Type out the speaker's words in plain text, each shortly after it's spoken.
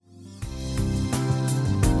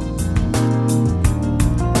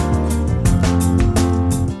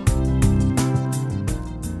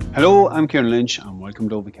Hello, I'm Kieran Lynch and welcome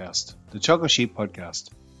to Overcast, the Chugger Sheep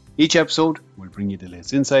podcast. Each episode will bring you the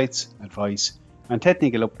latest insights, advice and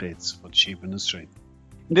technical updates for the sheep industry.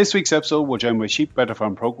 In this week's episode, we're joined by Sheep Better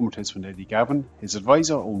Farm Programme Participant Eddie Gavin, his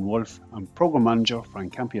advisor Owen Wolfe and Programme Manager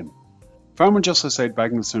Frank Campion. Farming just outside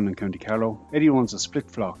Bagenalstown in County Carlow, Eddie runs a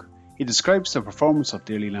split flock. He describes the performance of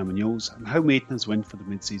daily lamb and ewes and how maintenance went for the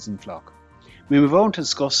mid-season flock. We move on to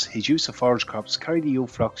discuss his use of forage crops carry the ewe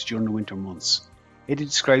flocks during the winter months. Eddie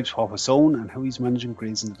describes what was sown and how he's managing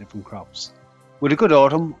grazing the different crops. With a good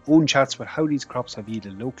autumn, Owen chats about how these crops have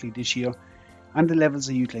yielded locally this year and the levels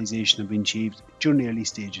of utilisation have been achieved during the early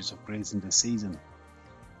stages of grazing this season.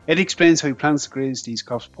 Eddie explains how he plans to graze these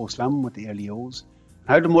crops post-lambing with the early ewes and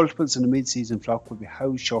how the multiples in the mid-season flock will be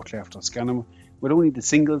housed shortly after scanning, with only the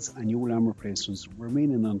singles and ewe lamb replacements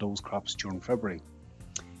remaining on those crops during February.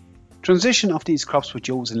 Transition of these crops with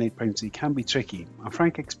ewes in late pregnancy can be tricky, and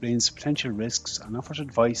Frank explains potential risks and offers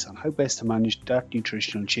advice on how best to manage that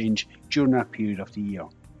nutritional change during that period of the year.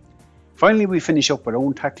 Finally, we finish up with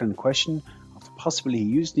Owen tackling the question of the possibility of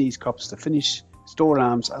using these crops to finish store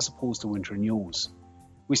lambs as opposed to wintering ewes.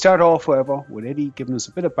 We start off, however, with Eddie giving us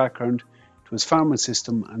a bit of background to his farming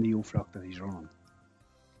system and the ewe flock that he's running.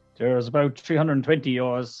 There's about 320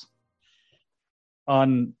 ewes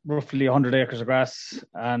on roughly 100 acres of grass,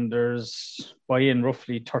 and there's buy in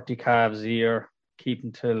roughly 30 calves a year,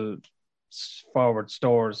 keeping till forward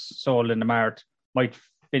stores sold in the mart, might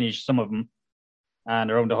finish some of them,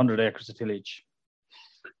 and around 100 acres of tillage.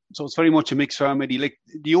 So it's very much a mixed farm, Eddie. Like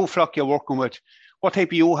the ewe flock you're working with, what type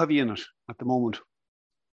of ewe have you in it at the moment?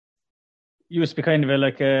 Used to be kind of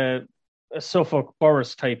a Suffolk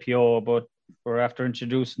Boris type ewe, but we're after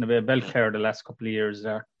introducing a bit of Belcare the last couple of years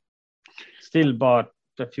there. Still bought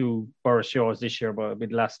a few Boris ewes this year, but a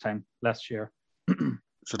bit last year.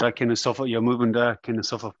 So that kind of Suffolk, you're moving that kind of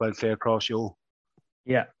Suffolk Belcare across ewe?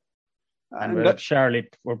 Yeah. And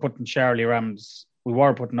we're putting Charlie rams. We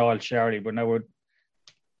were putting all Charlie, but now we're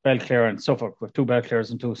Belcare and Suffolk. We have 2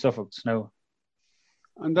 Belcares and 2 Suffolks now.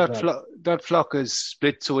 And that flock is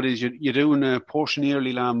split, so it is you're doing a portion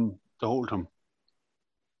yearly lamb the whole time?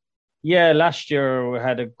 Yeah, last year we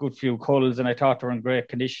had a good few culls and I thought they were in great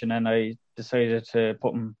condition, and I decided to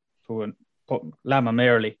put lamb them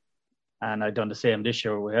early, and I've done the same this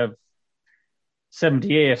year. We have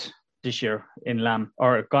 78 this year in lamb,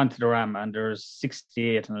 or gone to the ram, and there's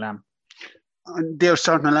 68 in lamb. And they're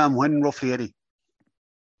starting a lamb when roughly, Eddie?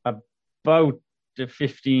 About the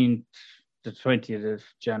 15th to 20th of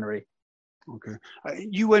January. Okay.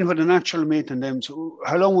 You went with a natural mate in them, so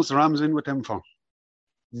how long was the rams in with them for?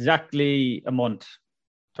 Exactly a month,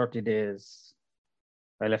 30 days.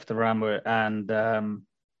 I left the ram with, and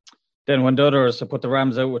then when the others, I put the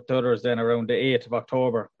rams out with the others, then around the 8th of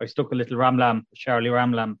October, I stuck a little Charlie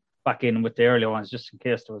ram lamb, back in with the earlier ones, just in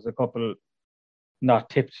case there was a couple not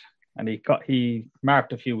tipped. And he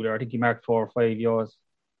marked a few there. I think he marked 4 or 5 ewes.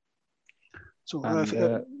 So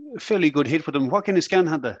a fairly good hit with them. What kind of scan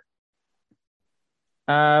had they?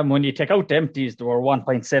 When you take out the empties, there were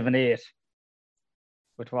 1.78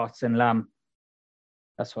 with what's in lamb.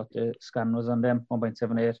 That's what the scan was on them,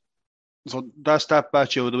 1.78. So that's that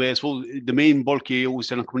batch out of the way. I suppose the main bulky ewes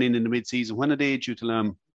then are coming in the mid-season. When are they due to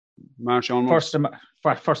lamb? March onwards?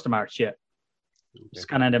 1st of March, yeah. Okay.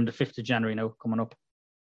 Scanning them the 5th of January now, coming up.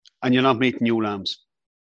 And you're not making new lambs?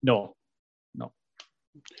 No.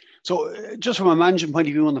 So just from a management point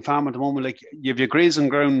of view on the farm at the moment, like you have your grazing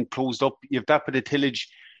ground closed up, you have that bit of tillage,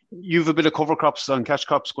 you have a bit of cover crops and catch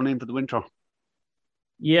crops going in for the winter.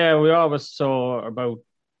 Yeah, we always saw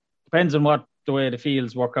depends on what the way the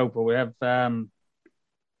fields work out, but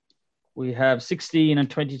we have 16 and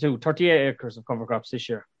 22, 38 acres of cover crops this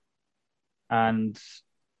year. And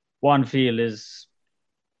one field is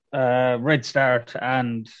Red Start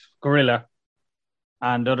and Gorilla.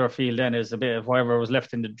 And the other field then is a bit of whatever was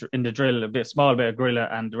left in the drill, small bit of Gorilla,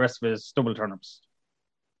 and the rest of it is stubble turnips.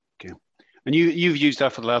 Okay. And you've used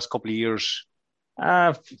that for the last couple of years?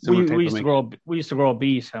 We used to grow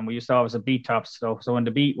beet, and we used to always have beet tops. So when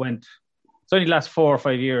the beet went, it's only the last 4 or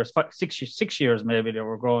 5 years, 6 years maybe, they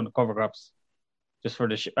were growing the cover crops just for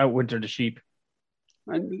the outwinter the sheep.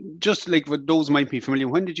 And just like with those might be familiar,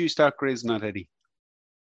 when did you start grazing that, Eddie?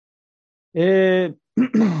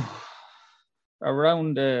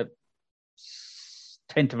 Around the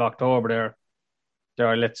 10th of October there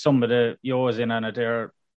I let some of the ewes in on it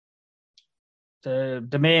there.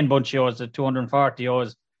 The main bunch of ewes, the 240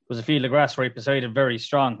 ewes, was a field of grass right beside it, very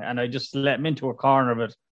strong, and I just let them into a corner of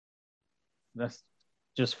it. That's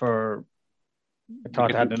just for, I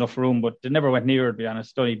thought I had enough room, but they never went near it, to be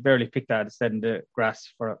honest. I barely picked that instead in the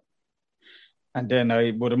grass for it. And then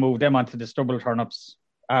I would have moved them onto the stubble turnips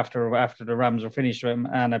after the rams were finished with them,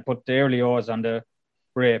 and I put the early ewes on the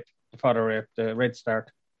rape, the fodder rape, the red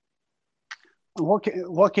start.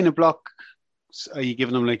 What kind of block are you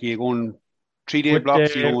giving them? Like, are you going 3-day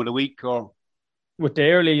blocks? Are you going with a week? Or with the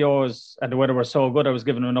early ewes and the weather was so good, I was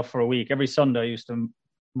giving them enough for a week. Every Sunday I used to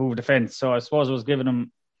move the fence, so I suppose I was giving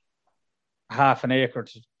them half an acre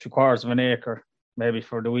to 3/4 of an acre maybe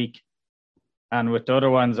for the week. And with the other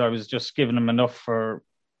ones, I was just giving them enough for.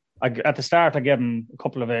 At the start, I gave them a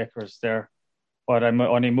couple of acres there, but I'm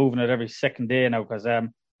only moving it every second day now because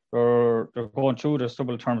they're going through the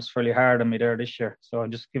stubble terms fairly hard on me there this year. So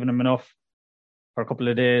I'm just giving them enough for a couple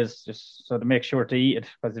of days, just so to make sure to eat it.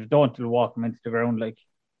 Because if they don't, they'll walk them into the ground like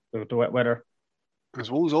with the wet weather. I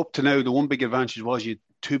suppose up to now, the one big advantage was you had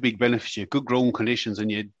 2 big benefits. You had good growing conditions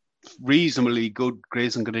and you had reasonably good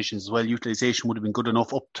grazing conditions as well. Utilisation would have been good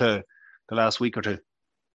enough up to the last week or 2.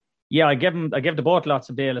 Yeah, I gave the boat lots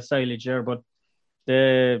of bale of silage there, but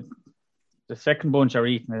the second bunch are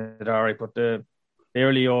eating it all right, but the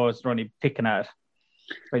early ewes are only picking at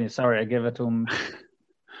it. Sorry, I gave it to them.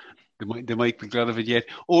 They might be glad of it yet.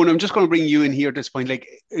 Oh, and I'm just going to bring you in here at this point. Like,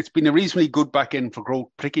 it's been a reasonably good back end for growth,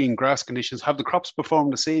 particularly in grass conditions. Have the crops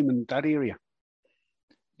performed the same in that area?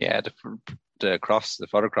 Yeah, the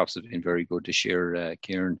fodder crops have been very good this year,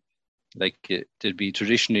 Kieran. Like, they'd be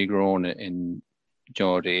traditionally grown in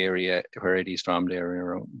the area where Eddie's from, there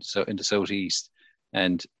around, so in the southeast,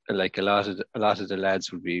 and like a lot of the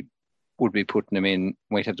lads would be putting them in,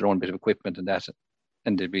 might have their own bit of equipment and that,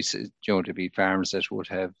 and there'd be farms that would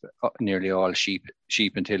have nearly all sheep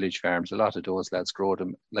and tillage farms. A lot of those lads grow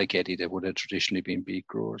them like Eddie. They would have traditionally been beef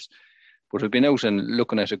growers, but we've been out and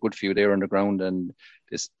looking at a good few there on the ground, and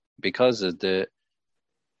this because of they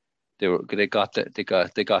got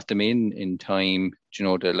them in time.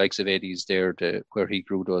 The likes of Eddie's there, where he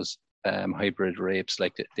grew those hybrid rapes,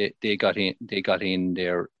 like they got in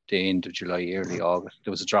there the end of July, early August.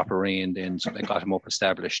 There was a drop of rain then, so they got them up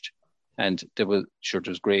established, and there was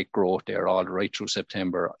great growth there all right through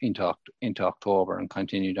September into October and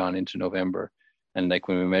continued on into November. And like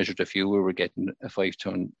when we measured a few, we were getting a 5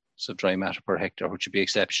 tons of dry matter per hectare, which would be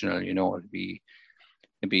exceptional.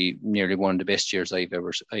 It'd be nearly one of the best years I've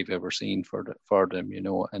ever seen for them,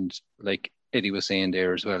 And like Eddie was saying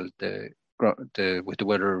there as well, with the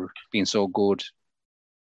weather being so good,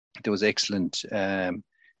 there was excellent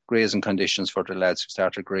grazing conditions for the lads who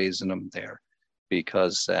started grazing them there,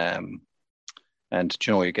 because they're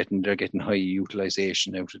getting high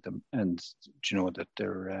utilization out of them, and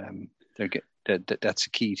that that's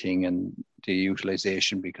a key thing, and the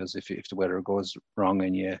utilization, because if the weather goes wrong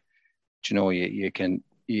and you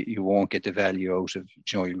won't get the value out of,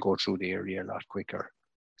 you'll go through the area a lot quicker.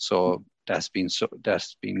 So that's been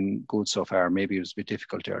good so far. Maybe it was a bit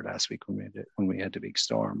difficult there last week when we had the big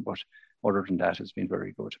storm, but other than that, it's been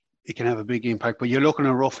very good. It can have a big impact, but you're looking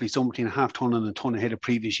at roughly somewhere between a half ton and a ton ahead of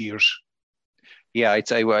previous years. Yeah,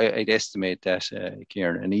 I'd estimate that,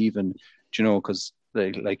 Kieran, and even because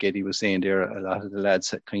like Eddie was saying there, a lot of the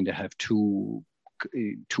lads kind of have two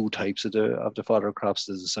types of the fodder crops.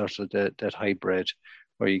 There's a sort of that hybrid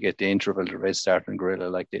where you get the interval, the red start and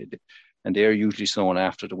gorilla, and they're usually sown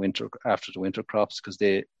after the winter crops, because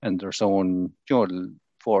they're sown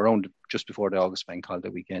for around just before the August bank holiday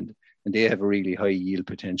weekend, and they have a really high yield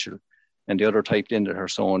potential. And the other type then that are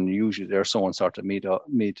sown, usually they're sown sort of mid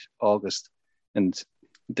August, and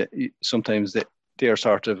sometimes they're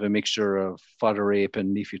sort of a mixture of fodder rape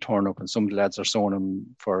and leafy turnip, and some of the lads are sowing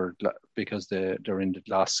them because they're in the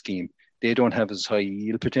last scheme. They don't have as high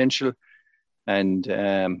yield potential, and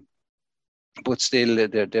but still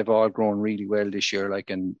they've all grown really well this year.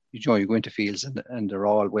 And you go into fields and they're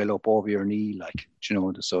all well up over your knee,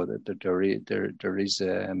 so that there is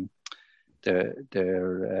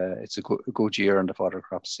it's a good year on the fodder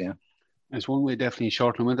crops. Yeah. It's one way definitely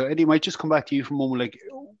shorten winter. Eddie, might just come back to you for a moment. Like,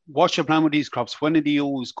 what's your plan with these crops? When are the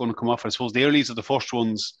ewes going to come off? I suppose the earlies are the first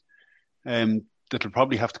ones that'll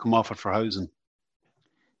probably have to come off it for housing.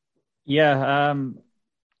 Yeah,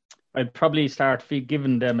 I'd probably start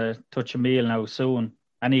giving them a touch of meal now soon,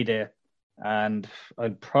 any day. And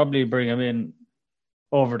I'd probably bring them in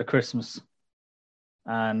over the Christmas.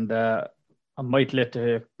 And I might let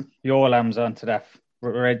the ewe lambs onto that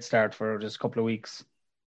red start for just a couple of weeks.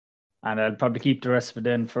 And I'll probably keep the rest of it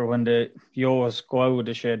then for when the ewes go out of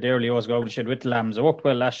the shed, the early ewes go out of the shed with the lambs. It worked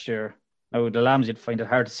well last year. Now, the lambs, you'd find it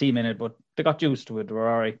hard to see them in it, but they got used to it. They were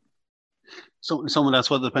all right. So some of that's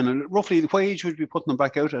well dependent. Roughly, what age would you be putting them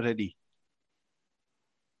back out at, Eddie?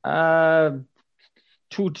 2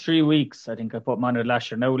 to 3 weeks, I think I put them on it last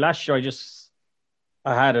year. Now, last year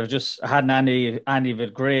I hadn't any of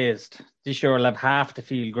it grazed. This year I'll have half the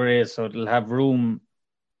field grazed, so it'll have room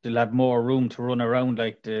they'll have more room to run around.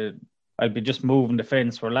 I'll be just moving the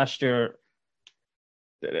fence. Where last year,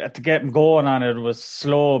 to get them going on it was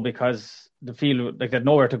slow because the field, like, they had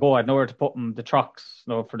nowhere to go. I had nowhere to put them, the trucks,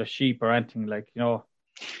 for the sheep or anything,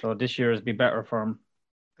 So this year has been better for them.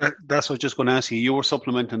 That's what I was just going to ask you. You were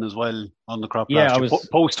supplementing as well on the crop last year,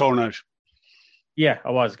 post turnout. Yeah, I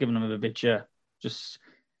was giving them a bit. Yeah, just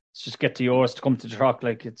get the yours to come to the truck,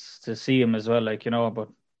 it's to see them as well,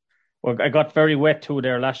 But I got very wet too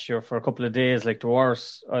there last year for a couple of days. The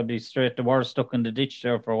wires, the wires stuck in the ditch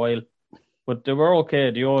there for a while, but they were okay.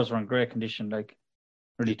 The yours were in great condition,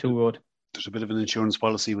 really too good. There's a bit of an insurance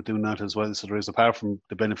policy with doing that as well. So there is, apart from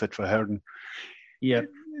the benefit for herding. Yeah.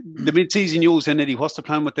 The mid-season ewes then, Eddie, what's the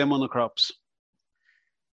plan with them on the crops?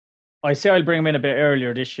 I say I'll bring them in a bit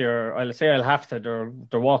earlier this year. I'll say I'll have to.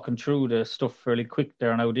 They're walking through the stuff fairly quick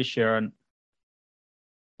there now this year. And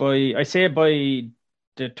by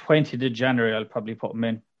the 20th of January, I'll probably put them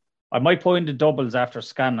in. I might put in the doubles after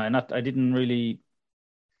scan. I didn't really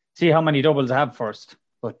see how many doubles I have first.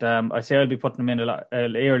 But I say I'll be putting them in a lot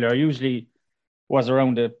earlier. I usually was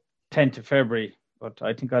around the 10th of February, but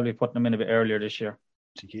I think I'll be putting them in a bit earlier this year.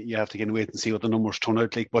 You have to get and wait and see what the numbers turn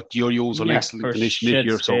out like. But your ewes are excellent condition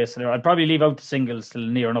this year. So I'll probably leave out the singles till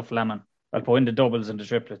near enough lambing. I'll put in the doubles and the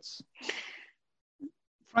triplets.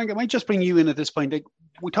 Frank, I might just bring you in at this point.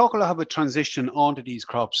 We talk a lot about transition onto these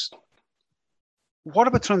crops. What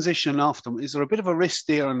about transition off them? Is there a bit of a risk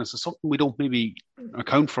there, and is it something we don't maybe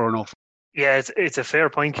account for enough? Yeah, it's a fair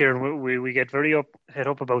point, Kieran. We get very head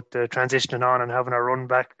up about the transitioning on and having a run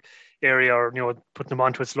back area, or putting them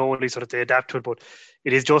onto it slowly so that they adapt to it. But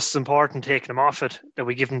it is just as important taking them off it that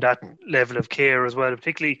we give them that level of care as well.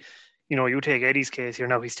 Particularly, you take Eddie's case here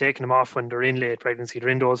now. He's taking them off when they're in late pregnancy. They're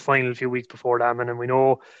in those final few weeks before lambing, and we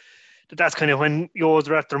know that's kind of when ewes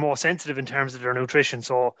are at their most sensitive in terms of their nutrition.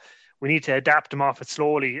 So we need to adapt them off it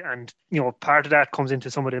slowly, and part of that comes into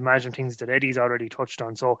some of the management things that Eddie's already touched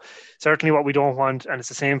on. So certainly what we don't want, and it's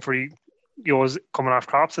the same for ewes coming off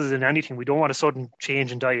crops as in anything, we don't want a sudden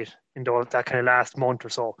change in diet in that kind of last month or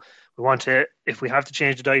so. We want to, if we have to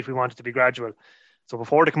change the diet, we want it to be gradual. So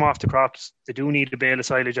before they come off the crops, they do need a bale of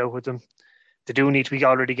silage out with them. They do need to be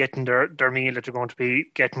already getting their meal that they're going to be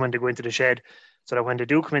getting when they go into the shed, so that when they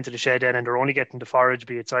do come into the shed then and they're only getting the forage,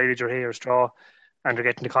 be it silage or hay or straw, and they're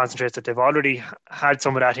getting the concentrates, that they've already had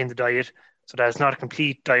some of that in the diet, so that it's not a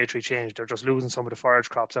complete dietary change. They're just losing some of the forage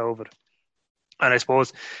crops out of it. And I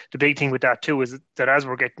suppose the big thing with that too is that as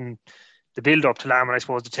we're getting the build up to lambing, I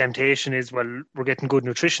suppose the temptation is, well, we're getting good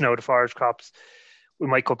nutrition out of forage crops, we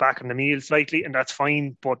might cut back on the meal slightly, and that's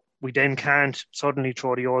fine, but we then can't suddenly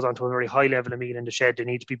throw the ewes onto a very high level of meal in the shed. They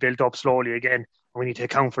need to be built up slowly again, and we need to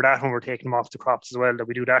account for that when we're taking them off the crops as well, that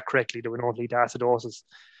we do that correctly, that we don't lead to acidosis.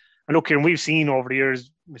 And look, Kieran, we've seen over the years,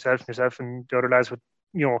 myself and yourself and the other lads, with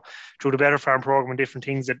through the Better Farm program and different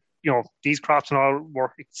things, that these crops and all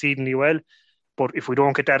work exceedingly well. But if we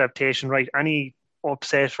don't get the adaptation right, any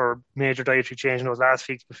upset or major dietary change in those last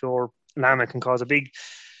weeks before lambing can cause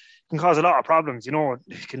a lot of problems.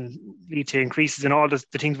 It can lead to increases in all the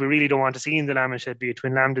things we really don't want to see in the lambing shed, be it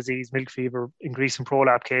twin lamb disease, milk fever, increase in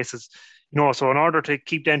prolap cases. So in order to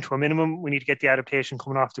keep them to a minimum, we need to get the adaptation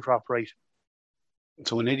coming off the crop right.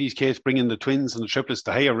 So in Eddie's case, bringing the twins and the triplets,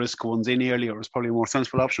 the higher risk ones in earlier is probably a more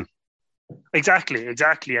sensible option. Exactly.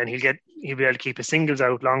 And he'll be able to keep his singles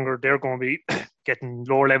out longer. They're going to be getting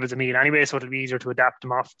lower levels of meal anyway, so it'll be easier to adapt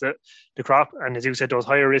them off the crop. And as you said, those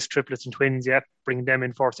higher risk triplets and twins, bringing them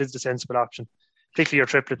in first is the sensible option. Particularly your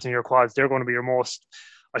triplets and your quads, they're going to be your most,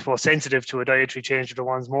 I suppose, sensitive to a dietary change. They're the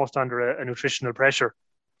ones most under a nutritional pressure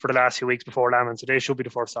for the last few weeks before lambing, so they should be the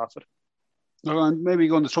first off it. I'm maybe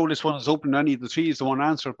going to throw this one as open. Any of the three is the one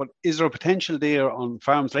answer, but is there a potential there on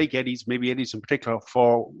farms like Eddie's, maybe Eddie's in particular,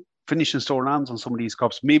 for finishing store lambs on some of these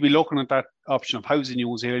crops? Maybe looking at that option of housing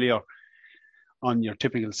ewes earlier on your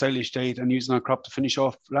typical silage diet and using that crop to finish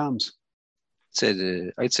off lambs?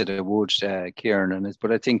 I'd say they would, Kieran,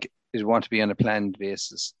 but I think it want to be on a planned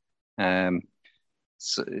basis.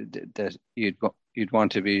 So that you'd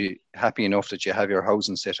want to be happy enough that you have your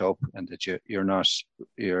housing set up and that you're not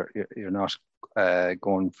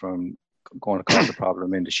going to cause a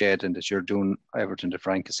problem in the shed, and that you're doing everything that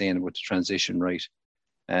Frank is saying with the transition right.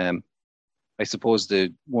 I suppose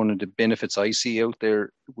one of the benefits I see out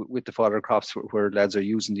there with the fodder crops where lads are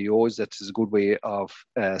using the ewes, that is a good way of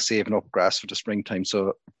saving up grass for the springtime.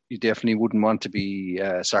 So you definitely wouldn't want to be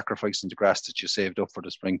sacrificing the grass that you saved up for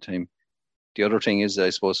the springtime. The other thing is, I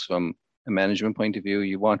suppose, from a management point of view,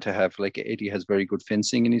 you want to have, like Eddie has very good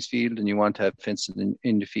fencing in his field, and you want to have fencing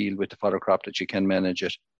in the field with the fodder crop that you can manage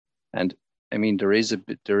it. And I mean, there is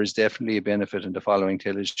definitely a benefit in the following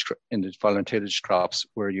tillage crops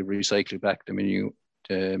where you recycle back the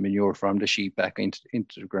manure from the sheep back into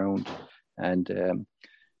the ground, and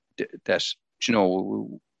that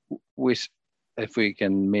with if we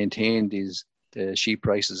can maintain the sheep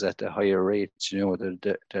prices at the higher rates,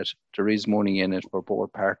 that there is money in it for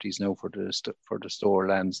both parties now for the store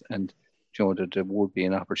lands, and that there would be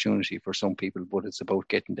an opportunity for some people, but it's about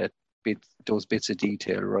getting those bits of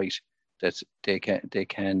detail right, that they can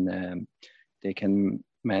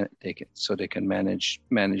manage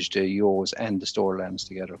the ewes and the store lambs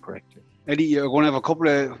together correctly. Eddie, you're going to have a couple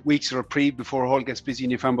of weeks of reprieve before Hull gets busy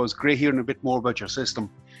in your farm, but it's great hearing a bit more about your system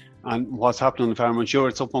and what's happening on the farm. I'm sure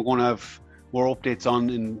it's something we're going to have more updates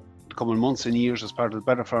on in the coming months and years as part of the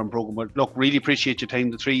Better Farm programme. But look, really appreciate your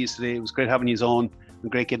time, the three of you today. It was great having you on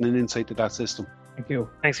and great getting an insight to that system. Thank you.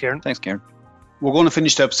 Thanks, Kieran. Thanks, Kieran. We're going to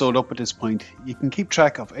finish the episode up at this point. You can keep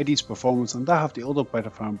track of Eddie's performance and that of the other Better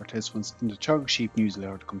Farm participants in the Teagasc Sheep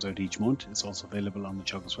newsletter that comes out each month. It's also available on the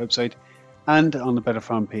Teagasc website and on the Better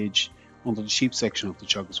Farm page under the sheep section of the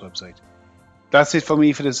Teagasc website. That's it for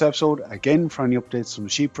me for this episode. Again, for any updates from the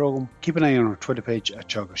sheep programme, keep an eye on our Twitter page at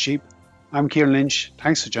Teagasc Sheep. I'm Kieran Lynch.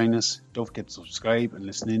 Thanks for joining us. Don't forget to subscribe and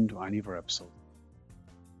listen in to any of our episodes.